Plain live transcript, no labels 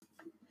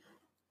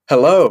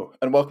Hello,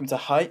 and welcome to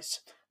Heights,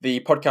 the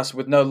podcast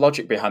with no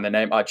logic behind the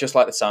name. I just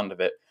like the sound of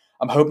it.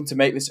 I'm hoping to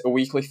make this a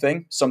weekly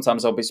thing.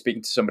 Sometimes I'll be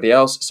speaking to somebody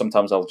else,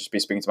 sometimes I'll just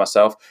be speaking to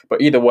myself. But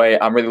either way,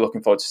 I'm really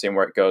looking forward to seeing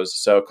where it goes.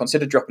 So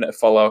consider dropping it a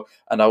follow,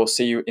 and I will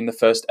see you in the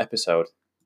first episode.